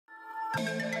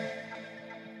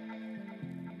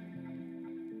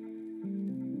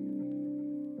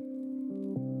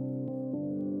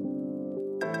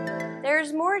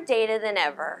There's more data than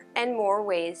ever and more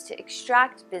ways to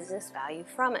extract business value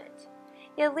from it.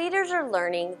 Yet leaders are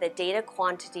learning that data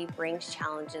quantity brings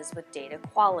challenges with data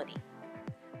quality.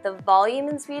 The volume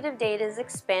and speed of data is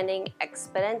expanding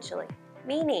exponentially,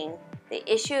 meaning the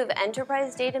issue of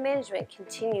enterprise data management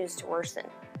continues to worsen.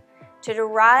 To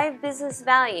derive business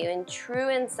value and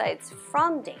true insights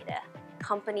from data,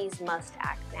 companies must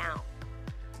act now.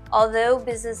 Although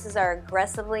businesses are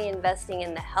aggressively investing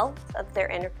in the health of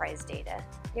their enterprise data,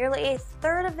 nearly a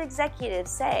third of executives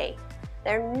say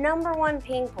their number one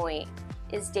pain point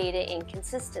is data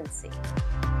inconsistency.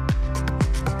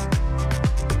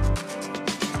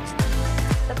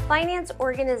 The finance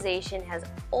organization has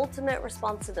ultimate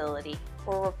responsibility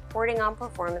for reporting on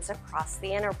performance across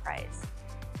the enterprise.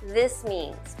 This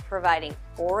means providing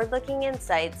forward-looking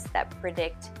insights that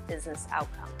predict business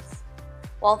outcomes.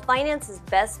 While finance is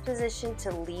best positioned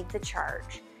to lead the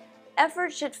charge,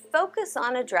 efforts should focus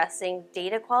on addressing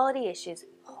data quality issues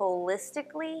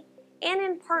holistically and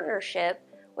in partnership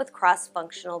with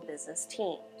cross-functional business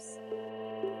teams.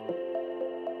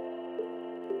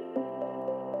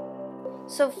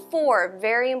 So 4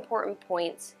 very important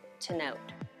points to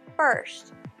note.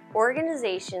 First,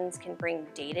 organizations can bring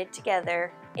data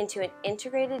together into an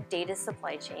integrated data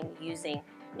supply chain using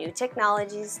new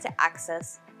technologies to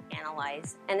access,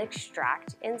 analyze, and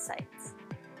extract insights.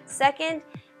 Second,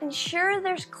 ensure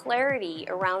there's clarity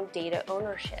around data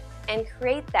ownership and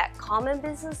create that common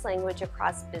business language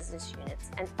across business units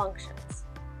and functions.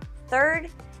 Third,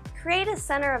 create a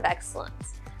center of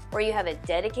excellence where you have a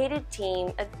dedicated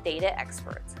team of data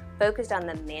experts focused on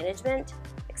the management,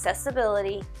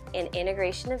 accessibility, and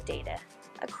integration of data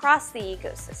across the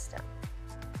ecosystem.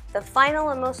 The final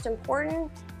and most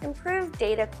important, improve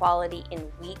data quality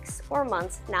in weeks or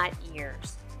months, not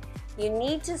years. You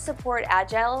need to support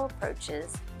agile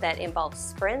approaches that involve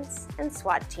sprints and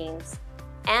SWAT teams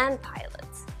and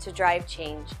pilots to drive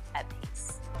change at pace.